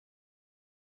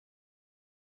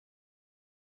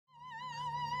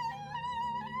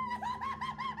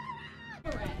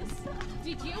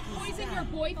Did you poison your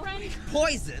boyfriend?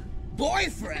 Poison?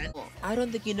 Boyfriend? I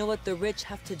don't think you know what the rich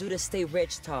have to do to stay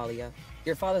rich, Talia.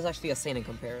 Your father's actually a saint in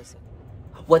comparison.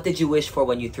 What did you wish for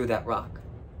when you threw that rock?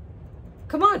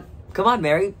 Come on,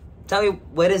 Mary. Tell me,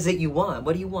 what is it you want?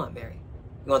 What do you want, Mary?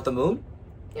 You want the moon?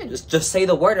 Yeah, just say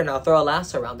the word and I'll throw a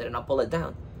lasso around it and I'll pull it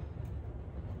down.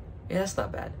 Yeah, that's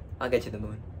not bad. I'll get you the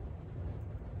moon.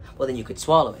 Well, then you could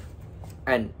swallow it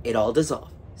and it all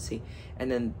dissolve, see? And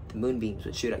then the moonbeams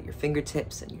would shoot out your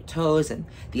fingertips and your toes and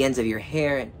the ends of your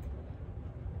hair and...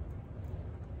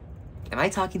 Am I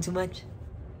talking too much?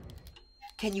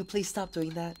 Can you please stop doing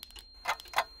that?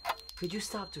 Could you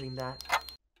stop doing that?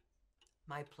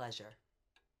 My pleasure.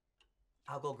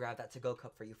 I'll go grab that to-go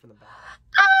cup for you from the back.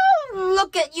 Oh,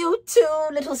 look at you two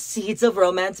little seeds of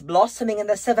romance blossoming in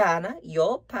the savannah.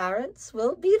 Your parents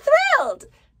will be thrilled.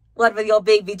 What with your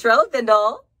big betrothed and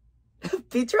all?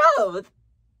 Betrothed.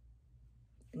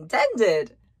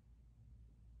 Intended.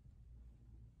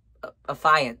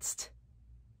 Affianced.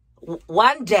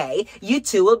 One day, you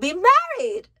two will be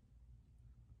married.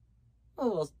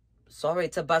 Oh, well, sorry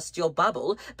to bust your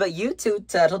bubble, but you two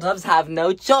turtle doves have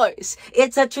no choice.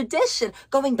 It's a tradition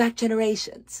going back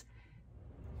generations.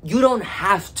 You don't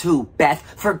have to, Beth.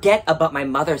 Forget about my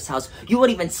mother's house. You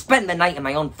won't even spend the night in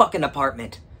my own fucking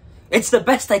apartment. It's the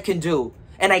best I can do.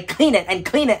 And I clean it and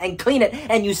clean it and clean it,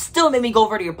 and you still make me go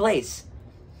over to your place.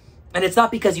 And it's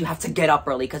not because you have to get up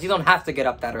early, because you don't have to get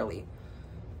up that early.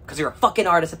 Because you're a fucking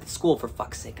artist at the school, for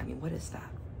fuck's sake. I mean, what is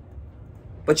that?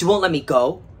 But you won't let me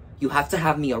go. You have to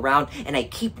have me around, and I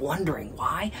keep wondering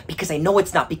why. Because I know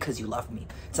it's not because you love me.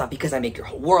 It's not because I make your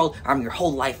whole world, or I'm your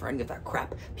whole life, or any of that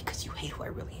crap. Because you hate who I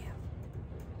really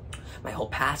am. My whole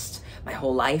past, my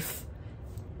whole life.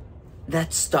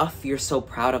 That stuff you're so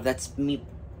proud of, that's me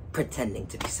pretending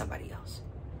to be somebody else.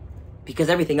 Because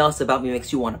everything else about me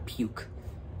makes you want to puke.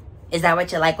 Is that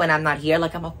what you like when I'm not here?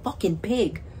 Like I'm a fucking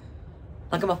pig.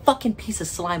 Like I'm a fucking piece of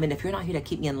slime, and if you're not here to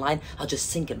keep me in line, I'll just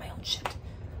sink in my own shit.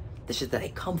 The shit that I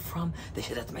come from, the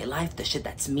shit that's my life, the shit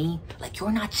that's me. Like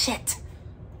you're not shit.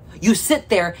 You sit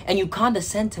there and you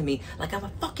condescend to me like I'm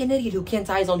a fucking idiot who can't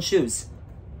tie his own shoes.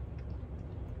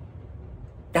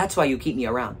 That's why you keep me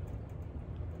around.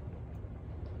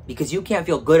 Because you can't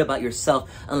feel good about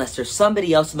yourself unless there's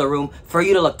somebody else in the room for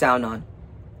you to look down on.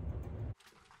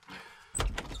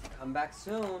 Come back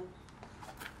soon.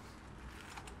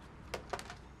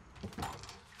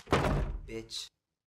 Bitch.